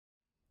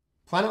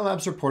Planet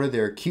Labs reported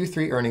their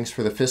Q3 earnings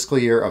for the fiscal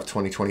year of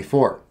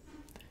 2024.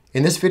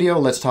 In this video,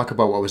 let's talk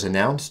about what was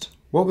announced,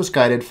 what was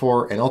guided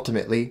for, and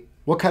ultimately,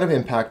 what kind of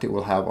impact it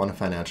will have on a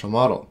financial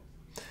model.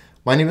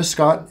 My name is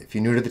Scott. If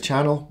you're new to the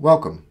channel,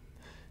 welcome.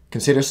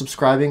 Consider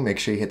subscribing, make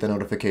sure you hit the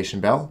notification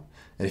bell.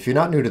 And if you're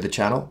not new to the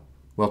channel,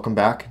 welcome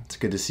back. It's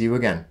good to see you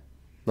again.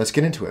 Let's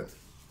get into it.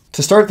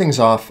 To start things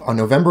off, on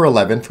November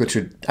 11th, which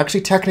would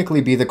actually technically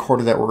be the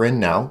quarter that we're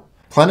in now,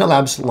 Planet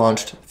Labs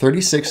launched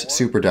 36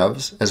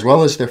 SuperDoves, as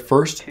well as their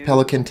first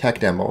Pelican tech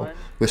demo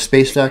with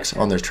SpaceX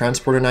on their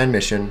Transporter-9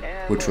 mission,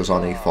 which was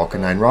on a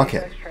Falcon 9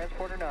 rocket.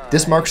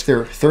 This marks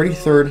their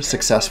 33rd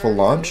successful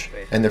launch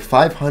and their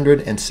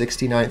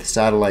 569th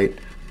satellite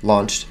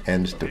launched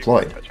and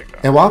deployed.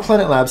 And while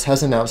Planet Labs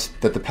has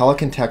announced that the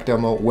Pelican tech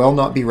demo will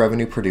not be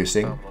revenue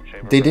producing,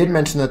 they did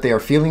mention that they are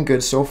feeling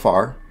good so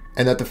far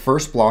and that the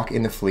first block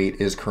in the fleet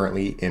is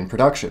currently in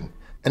production.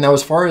 And now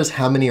as far as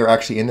how many are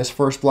actually in this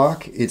first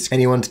block, it's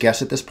anyone's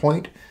guess at this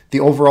point.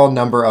 The overall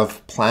number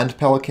of planned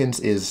Pelicans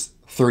is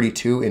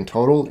 32 in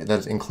total.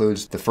 That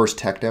includes the first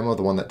tech demo,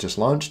 the one that just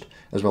launched,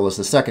 as well as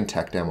the second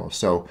tech demo.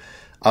 So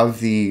of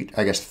the,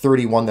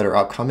 31 that are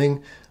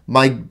upcoming,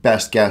 my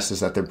best guess is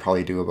that they'll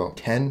probably do about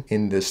 10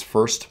 in this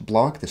first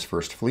block, this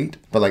first fleet.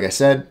 But like I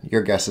said,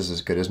 your guess is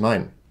as good as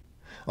mine.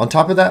 On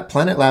top of that,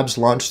 Planet Labs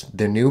launched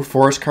their new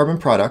Forest Carbon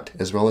product,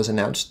 as well as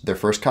announced their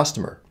first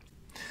customer.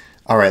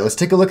 All right, let's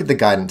take a look at the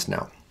guidance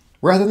now.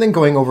 Rather than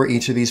going over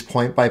each of these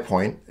point by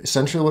point,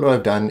 essentially what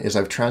I've done is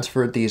I've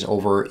transferred these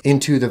over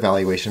into the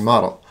valuation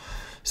model.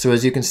 So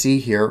as you can see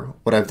here,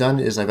 what I've done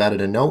is I've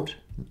added a note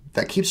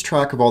that keeps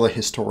track of all the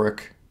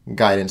historic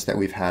guidance that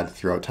we've had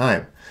throughout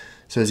time.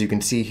 So as you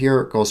can see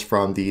here, it goes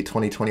from the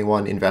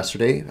 2021 Investor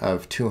Day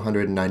of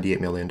 $298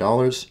 million.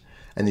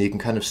 And then you can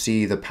kind of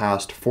see the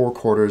past 4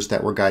 quarters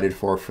that were guided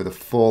for the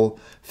full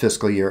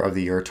fiscal year of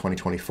the year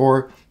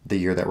 2024, the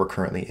year that we're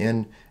currently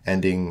in,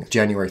 ending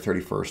January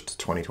 31st,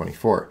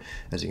 2024,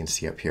 as you can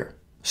see up here.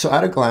 So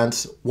at a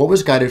glance, what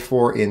was guided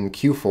for in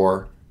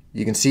Q4,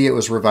 you can see it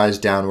was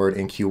revised downward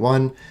in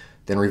Q1,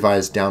 then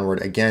revised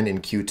downward again in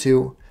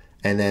Q2,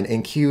 and then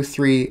in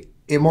Q3,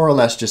 it more or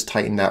less just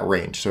tightened that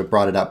range. So it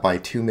brought it up by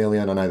 2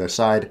 million on either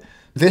side.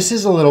 This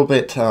is a little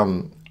bit,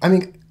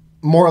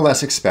 more or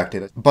less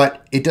expected,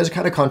 but it does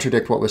kind of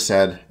contradict what was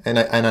said. And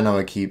I know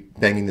I keep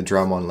banging the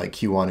drum on like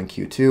Q1 and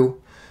Q2,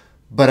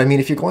 but I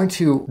mean, if you're going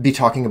to be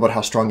talking about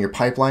how strong your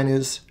pipeline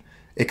is,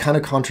 it kind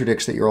of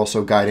contradicts that you're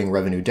also guiding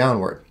revenue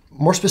downward.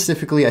 More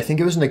specifically, I think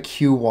it was in the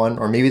Q1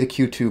 or maybe the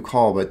Q2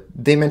 call, but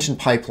they mentioned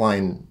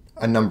pipeline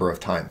a number of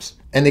times.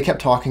 And they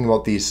kept talking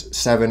about these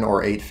 7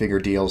 or 8 figure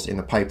deals in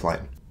the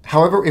pipeline.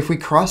 However, if we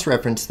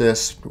cross-reference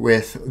this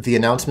with the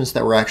announcements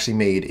that were actually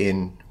made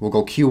in, we'll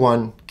go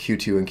Q1,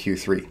 Q2, and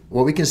Q3.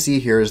 What we can see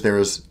here is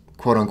there's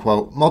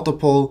quote-unquote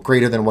multiple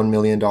greater than $1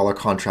 million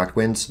contract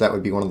wins. So that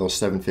would be one of those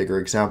 7-figure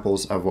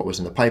examples of what was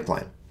in the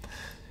pipeline.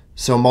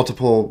 So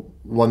multiple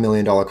 $1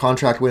 million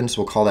contract wins,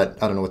 we'll call that,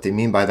 I don't know what they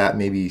mean by that,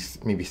 maybe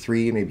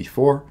 3, maybe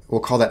 4.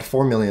 We'll call that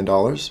 $4 million.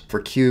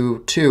 For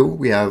Q2,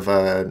 we have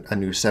a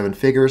new 7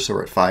 figures, so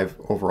we're at 5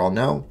 overall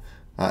now.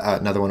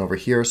 Another one over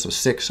here, so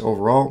 6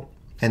 overall.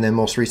 And then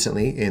most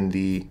recently in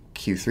the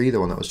Q3,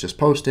 the one that was just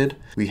posted,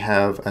 we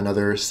have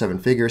another 7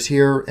 figures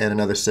here and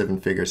another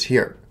 7 figures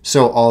here.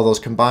 So all those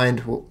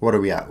combined, what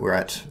are we at? We're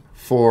at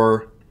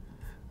 4,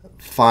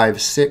 5,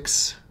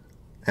 6,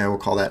 and we'll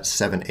call that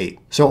 7, 8.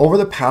 So over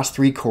the past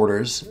 3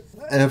 quarters,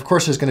 and of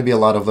course there's going to be a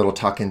lot of little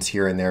tuck-ins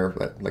here and there,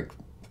 like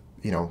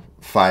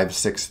 5,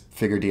 6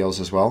 figure deals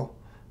as well.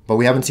 But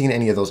we haven't seen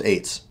any of those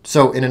 8s.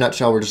 So in a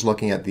nutshell, we're just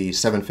looking at the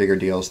 7-figure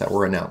deals that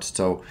were announced.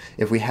 So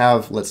if we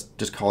have, let's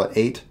just call it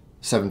 8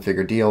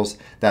 7-figure deals,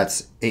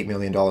 that's $8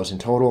 million in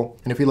total.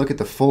 And if we look at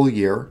the full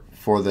year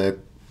for the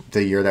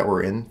year that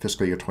we're in,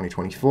 fiscal year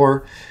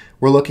 2024,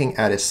 we're looking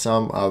at a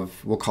sum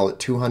of, we'll call it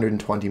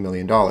 $220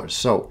 million.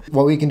 So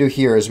what we can do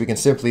here is we can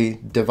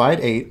simply divide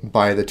 8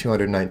 by the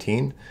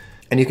 219,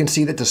 and you can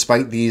see that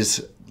despite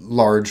these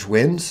large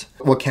wins,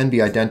 what can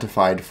be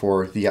identified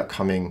for the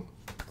upcoming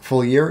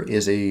full year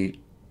is a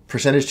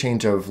percentage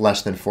change of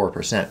less than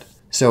 4%.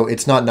 So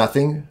it's not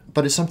nothing,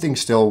 but it's something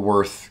still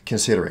worth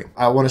considering.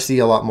 I want to see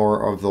a lot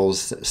more of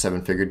those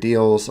 7-figure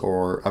deals,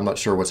 or I'm not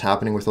sure what's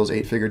happening with those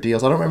 8-figure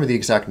deals. I don't remember the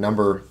exact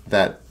number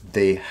that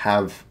they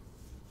have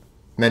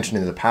mentioned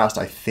in the past.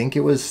 I think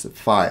it was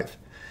 5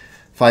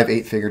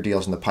 8-figure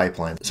deals in the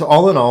pipeline. So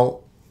all in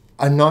all,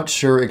 I'm not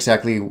sure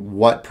exactly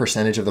what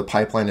percentage of the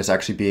pipeline is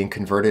actually being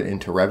converted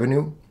into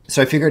revenue.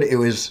 So I figured it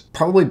was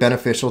probably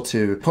beneficial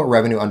to put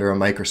revenue under a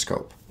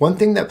microscope. One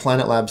thing that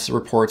Planet Labs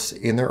reports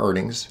in their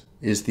earnings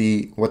is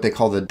what they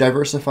call the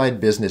diversified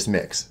business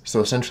mix.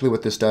 So essentially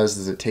what this does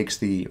is it takes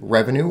the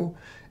revenue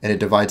and it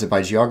divides it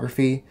by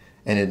geography,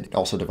 and it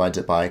also divides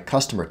it by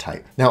customer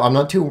type. Now, I'm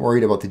not too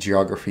worried about the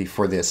geography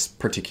for this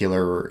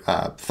particular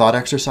thought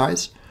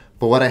exercise,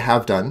 but what I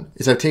have done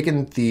is I've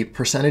taken the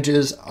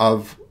percentages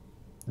of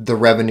the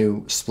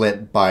revenue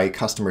split by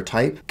customer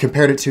type,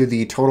 compared it to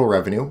the total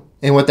revenue.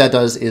 And what that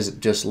does is it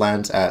just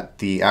lands at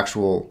the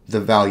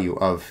value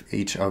of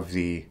each of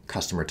the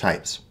customer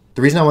types.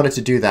 The reason I wanted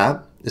to do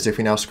that is if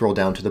we now scroll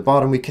down to the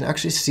bottom, we can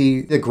actually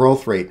see the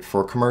growth rate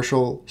for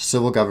commercial,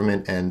 civil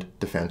government, and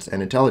defense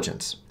and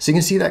intelligence. So you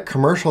can see that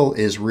commercial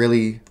is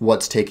really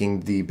what's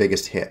taking the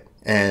biggest hit.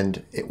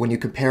 And when you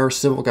compare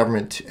civil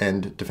government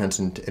and defense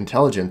and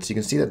intelligence, you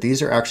can see that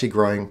these are actually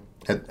growing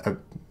at a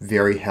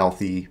very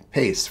healthy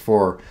pace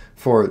for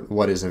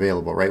what is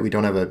available, right? We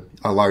don't have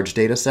a large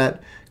data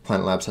set.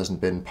 Planet Labs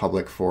hasn't been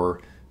public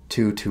for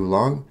too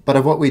long. But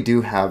of what we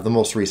do have, the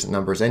most recent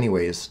numbers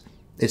anyways,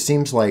 it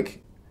seems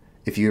like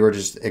if you were to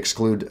just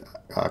exclude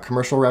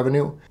commercial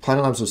revenue,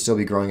 Planet Labs would still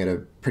be growing at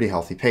a pretty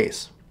healthy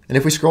pace. And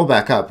if we scroll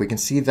back up, we can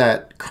see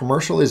that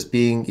commercial is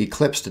being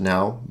eclipsed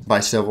now by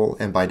civil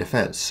and by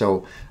defense.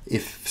 So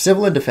if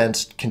civil and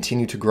defense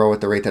continue to grow at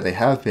the rate that they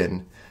have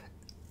been,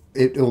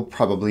 it will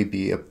probably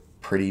be a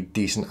pretty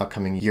decent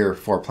upcoming year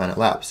for Planet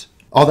Labs.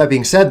 All that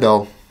being said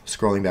though,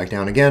 scrolling back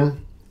down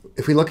again,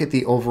 if we look at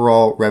the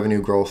overall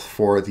revenue growth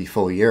for the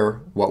full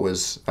year, what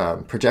was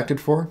projected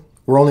for,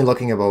 we're only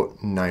looking about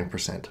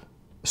 9%.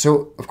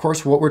 So, of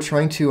course, what we're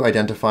trying to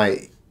identify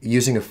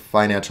using a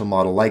financial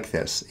model like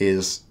this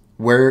is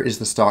where is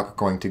the stock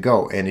going to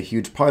go? And a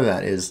huge part of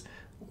that is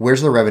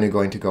where's the revenue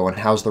going to go and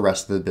how's the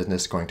rest of the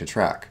business going to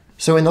track?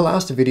 So in the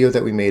last video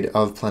that we made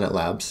of Planet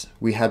Labs,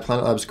 we had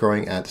Planet Labs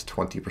growing at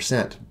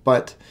 20%,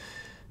 but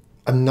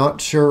I'm not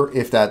sure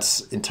if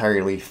that's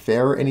entirely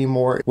fair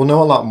anymore. We'll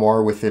know a lot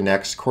more with the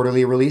next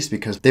quarterly release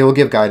because they will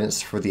give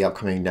guidance for the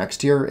upcoming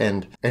next year,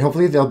 and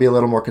hopefully they'll be a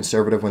little more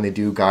conservative when they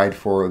do guide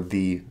for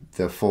the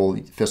full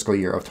fiscal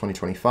year of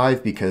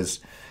 2025 because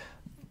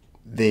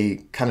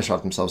they kind of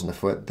shot themselves in the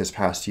foot this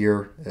past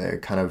year,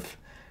 kind of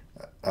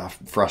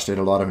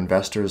frustrated a lot of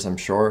investors, I'm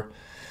sure.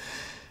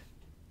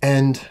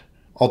 And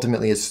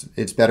ultimately,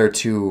 it's better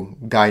to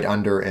guide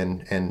under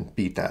and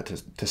beat that,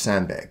 to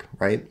sandbag,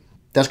 right?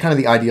 That's kind of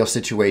the ideal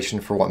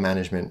situation for what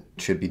management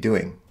should be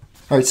doing.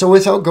 All right, so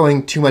without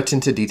going too much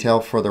into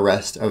detail for the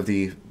rest of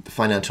the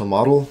financial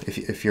model,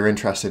 if you're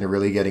interested in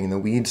really getting in the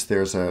weeds,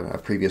 there's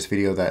a previous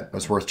video that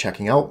was worth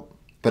checking out.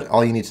 But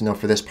all you need to know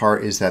for this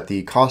part is that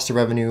the cost of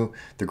revenue,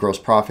 the gross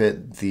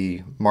profit,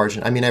 the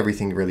margin, I mean,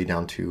 everything really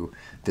down to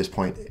this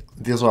point,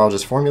 these are all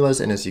just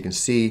formulas. And as you can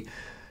see,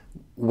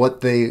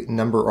 what the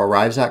number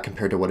arrives at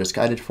compared to what is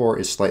guided for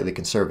is slightly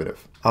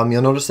conservative.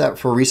 You'll notice that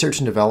for research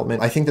and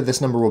development, I think that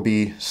this number will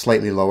be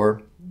slightly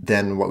lower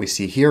than what we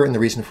see here. And the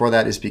reason for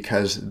that is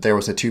because there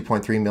was a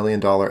 $2.3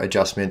 million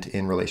adjustment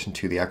in relation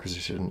to the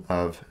acquisition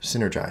of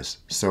Sinergise.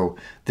 So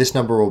this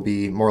number will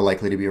be more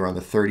likely to be around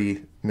the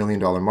 $30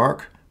 million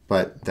mark,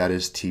 but that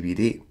is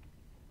TBD.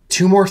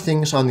 Two more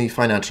things on the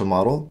financial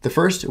model. The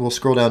first, we'll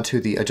scroll down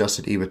to the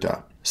adjusted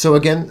EBITDA. So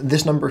again,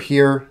 this number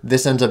here,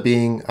 this ends up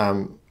being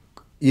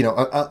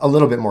a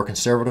little bit more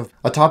conservative.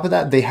 On top of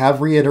that, they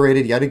have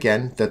reiterated yet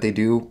again that they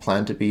do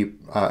plan to be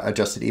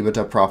adjusted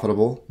EBITDA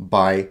profitable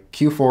by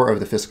Q4 of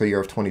the fiscal year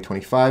of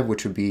 2025,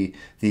 which would be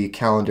the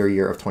calendar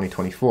year of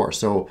 2024.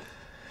 So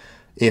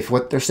if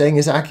what they're saying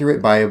is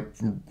accurate, by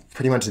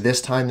pretty much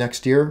this time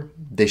next year,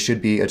 they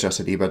should be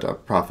adjusted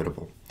EBITDA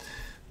profitable.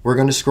 We're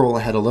going to scroll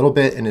ahead a little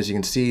bit, and as you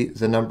can see,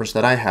 the numbers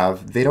that I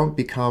have, they don't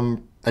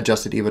become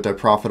adjusted EBITDA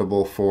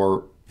profitable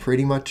for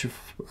pretty much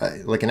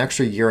like an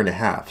extra year and a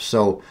half.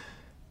 So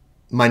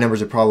my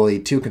numbers are probably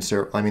too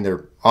conservative. I mean,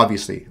 they're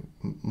obviously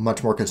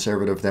much more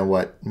conservative than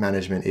what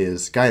management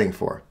is guiding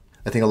for.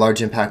 I think a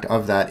large impact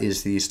of that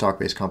is the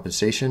stock-based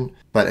compensation.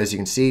 But as you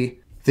can see,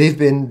 they've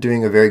been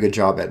doing a very good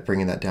job at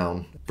bringing that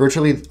down.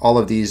 Virtually all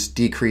of these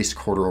decreased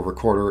quarter over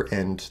quarter,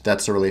 and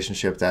that's a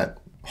relationship that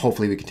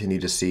hopefully we continue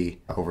to see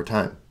over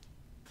time.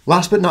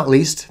 Last but not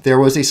least, there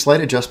was a slight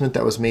adjustment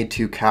that was made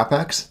to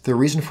CapEx. The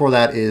reason for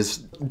that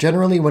is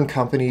generally when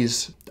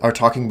companies are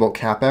talking about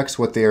CapEx,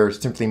 what they're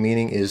simply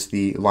meaning is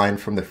the line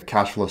from the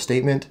cash flow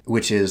statement,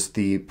 which is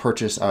the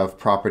purchase of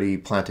property,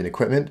 plant, and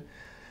equipment.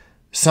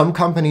 Some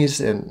companies,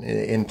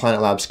 in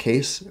Planet Labs'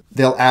 case,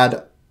 they'll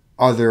add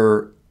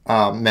other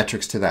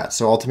metrics to that.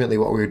 So ultimately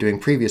what we were doing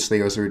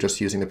previously was we were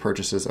just using the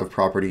purchases of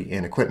property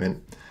and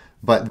equipment.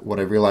 But what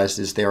I realized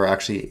is they are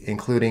actually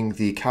including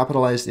the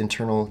capitalized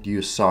internal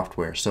use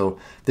software. So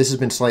this has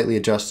been slightly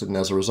adjusted, and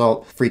as a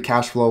result, free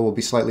cash flow will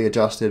be slightly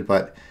adjusted,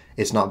 but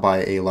it's not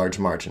by a large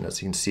margin.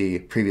 As you can see,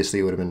 previously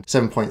it would have been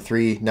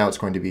 7.3, now it's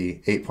going to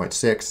be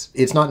 8.6.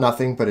 It's not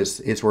nothing, but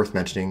it's worth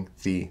mentioning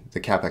the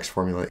CapEx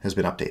formula has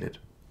been updated.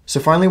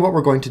 So finally, what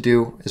we're going to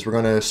do is we're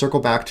going to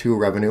circle back to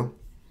revenue.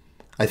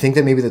 I think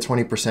that maybe the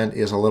 20%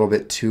 is a little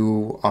bit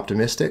too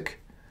optimistic.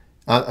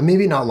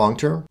 Maybe not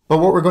long-term, but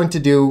what we're going to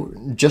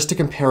do just to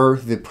compare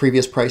the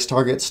previous price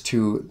targets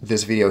to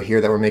this video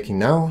here that we're making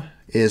now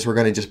is we're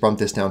going to just bump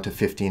this down to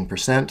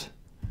 15%.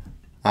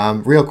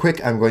 Real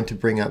quick, I'm going to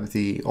bring up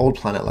the old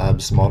Planet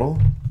Labs model.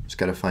 Just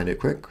got to find it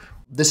quick.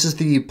 This is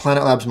the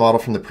Planet Labs model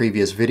from the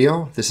previous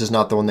video. This is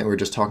not the one that we were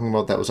just talking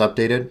about that was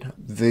updated.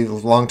 The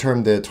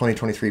long-term, the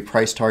 2023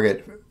 price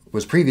target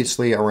was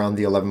previously around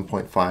the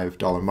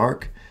 $11.5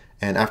 mark.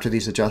 And after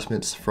these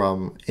adjustments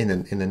from in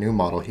the new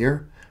model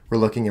here, we're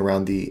looking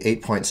around the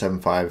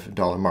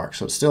 $8.75 mark.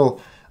 So it's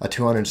still a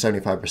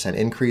 275%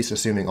 increase,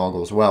 assuming all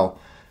goes well,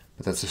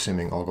 but that's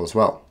assuming all goes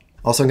well.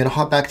 Also, I'm going to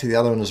hop back to the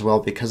other one as well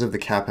because of the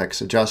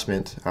CapEx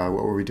adjustment. What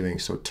were we doing?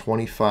 So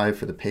 25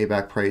 for the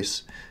payback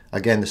price.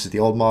 Again, this is the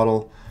old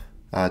model.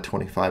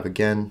 25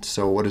 again.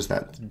 So what is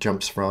that?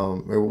 Jumps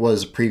from, it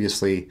was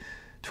previously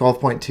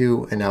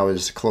 12.2 and now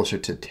is closer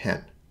to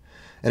 10.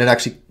 And it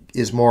actually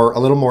is a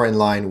little more in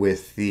line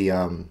with the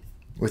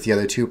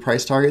other two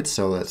price targets,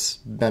 so that's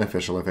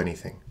beneficial if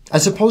anything. I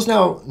suppose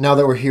now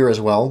that we're here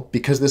as well,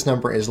 because this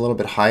number is a little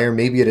bit higher,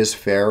 maybe it is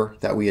fair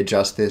that we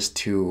adjust this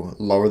to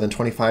lower than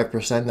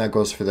 25%. That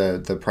goes for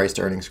the price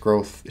to earnings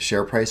growth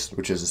share price,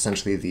 which is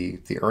essentially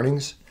the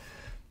earnings.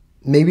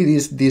 Maybe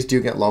these do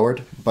get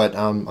lowered, but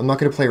I'm not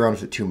going to play around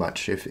with it too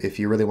much. If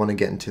you really want to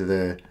get into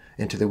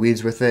the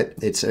weeds with it,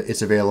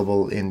 it's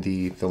available in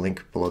the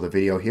link below the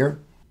video here.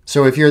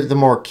 So if you're the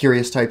more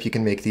curious type, you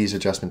can make these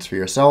adjustments for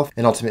yourself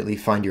and ultimately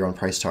find your own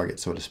price target,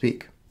 so to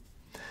speak.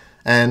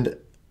 And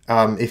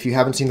if you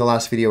haven't seen the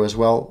last video as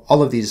well,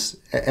 all of these,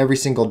 every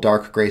single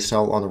dark gray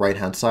cell on the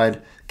right-hand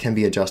side can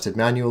be adjusted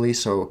manually.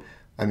 So,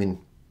 I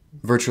mean,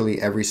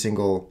 virtually every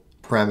single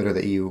parameter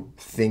that you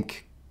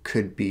think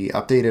could be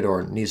updated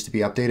or needs to be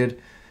updated,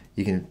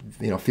 you can,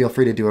 feel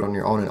free to do it on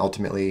your own, and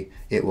ultimately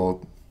it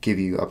will give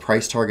you a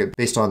price target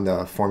based on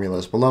the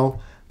formulas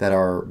below that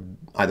are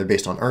either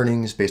based on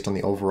earnings, based on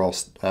the overall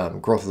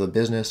growth of the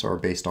business, or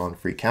based on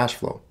free cash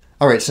flow.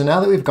 All right, so now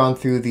that we've gone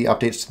through the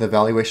updates to the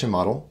valuation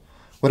model,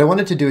 what I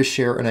wanted to do is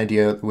share an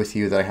idea with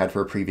you that I had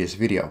for a previous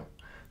video.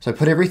 So I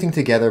put everything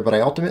together, but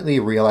I ultimately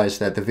realized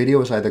that the video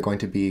was either going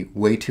to be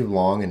way too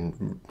long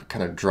and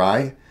kind of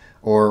dry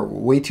or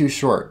way too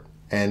short.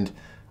 And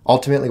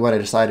ultimately what I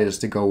decided is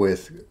to go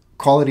with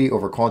quality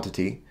over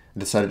quantity. I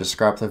decided to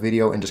scrap the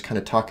video and just kind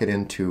of tuck it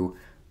into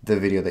the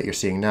video that you're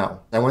seeing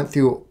now. I went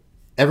through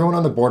everyone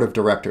on the board of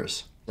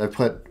directors. I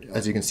put,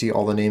 as you can see,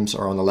 all the names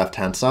are on the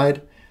left-hand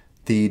side,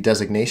 the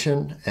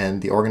designation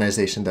and the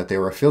organization that they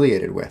were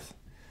affiliated with.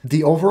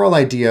 The overall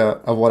idea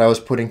of what I was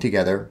putting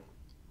together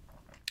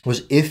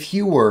was, if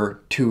you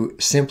were to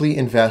simply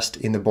invest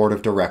in the board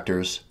of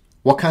directors,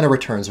 what kind of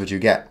returns would you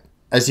get?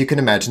 As you can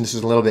imagine, this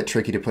is a little bit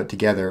tricky to put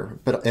together,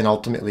 and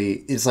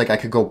ultimately it's like I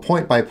could go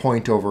point by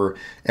point over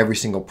every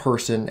single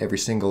person, every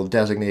single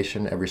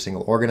designation, every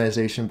single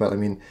organization, but I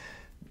mean,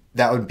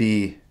 that would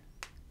be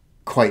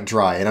quite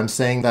dry. And I'm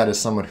saying that as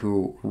someone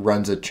who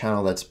runs a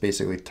channel that's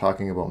basically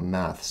talking about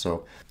math.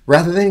 So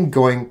rather than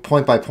going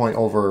point by point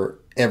over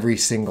every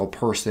single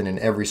person and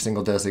every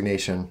single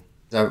designation,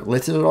 I've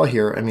listed it all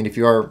here. I mean, if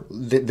you are,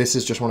 this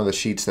is just one of the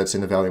sheets that's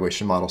in the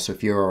valuation model. So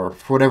if you're,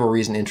 for whatever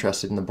reason,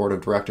 interested in the board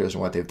of directors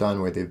and what they've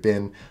done, where they've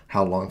been,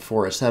 how long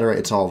for, etc.,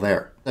 it's all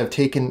there. I've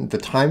taken the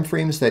time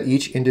frames that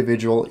each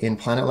individual in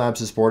Planet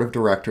Labs' board of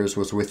directors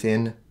was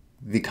within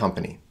the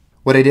company.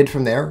 What I did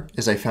from there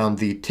is I found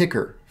the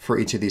ticker for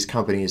each of these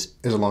companies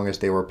as long as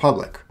they were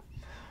public.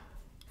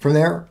 From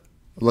there,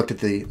 I looked at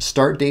the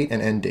start date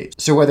and end date.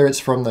 So whether it's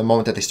from the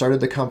moment that they started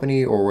the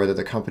company, or whether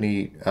the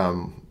company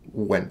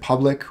went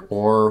public,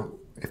 or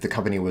if the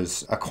company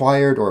was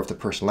acquired, or if the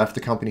person left the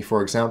company,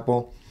 for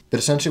example. But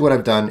essentially what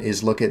I've done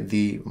is look at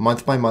the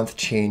month-by-month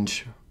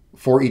change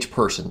for each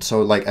person.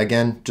 So like,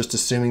 again, just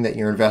assuming that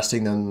you're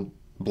investing them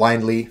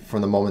blindly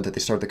from the moment that they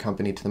start the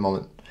company to the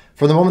moment,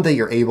 from the moment that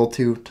you're able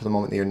to the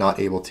moment that you're not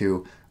able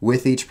to,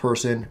 with each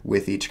person,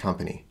 with each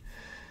company.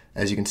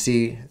 As you can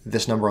see,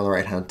 this number on the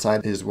right-hand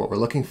side is what we're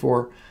looking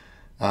for.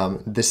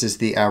 This is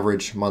the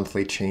average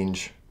monthly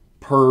change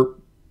per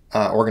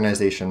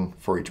organization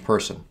for each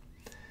person.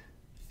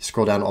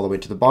 Scroll down all the way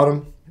to the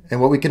bottom,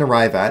 and what we can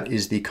arrive at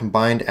is the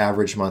combined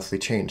average monthly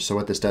change. So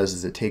what this does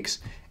is it takes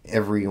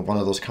every one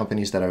of those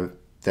companies that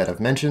I've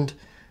mentioned,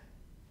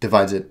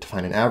 divides it to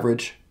find an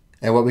average,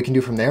 and what we can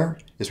do from there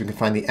is we can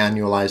find the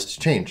annualized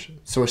change.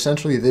 So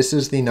essentially, this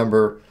is the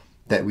number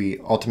that we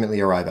ultimately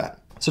arrive at.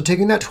 So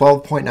taking that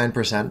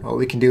 12.9%, what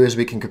we can do is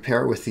we can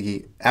compare it with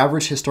the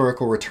average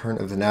historical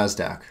return of the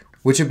NASDAQ,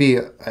 which would be,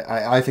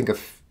 I think,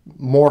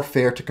 more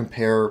fair to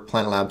compare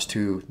Planet Labs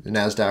to the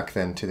NASDAQ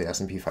than to the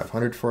S&P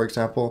 500, for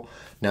example.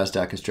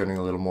 NASDAQ is generally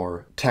a little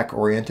more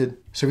tech-oriented.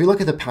 So if you look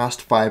at the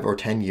past 5 or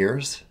 10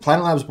 years,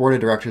 Planet Labs board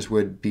of directors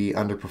would be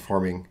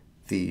underperforming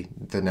the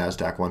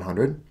NASDAQ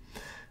 100.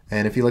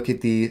 And if you look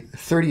at the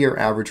 30-year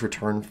average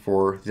return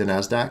for the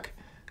NASDAQ,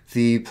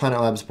 the Planet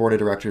Labs board of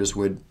directors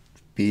would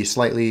be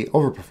slightly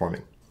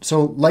overperforming.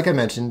 So like I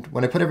mentioned,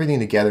 when I put everything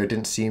together, it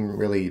didn't seem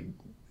really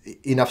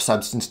enough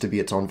substance to be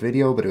its own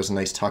video, but it was a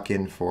nice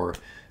tuck-in for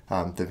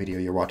the video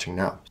you're watching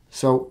now.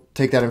 So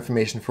take that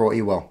information for what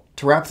you will.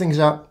 To wrap things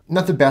up,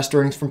 not the best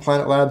earnings from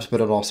Planet Labs,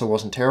 but it also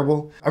wasn't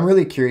terrible. I'm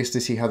really curious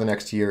to see how the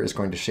next year is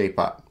going to shape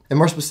up. And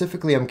more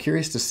specifically, I'm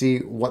curious to see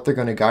what they're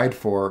going to guide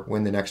for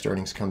when the next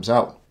earnings comes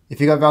out. If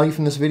you got value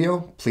from this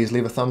video, please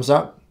leave a thumbs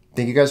up.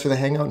 Thank you guys for the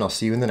hangout, and I'll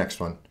see you in the next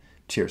one.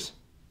 Cheers.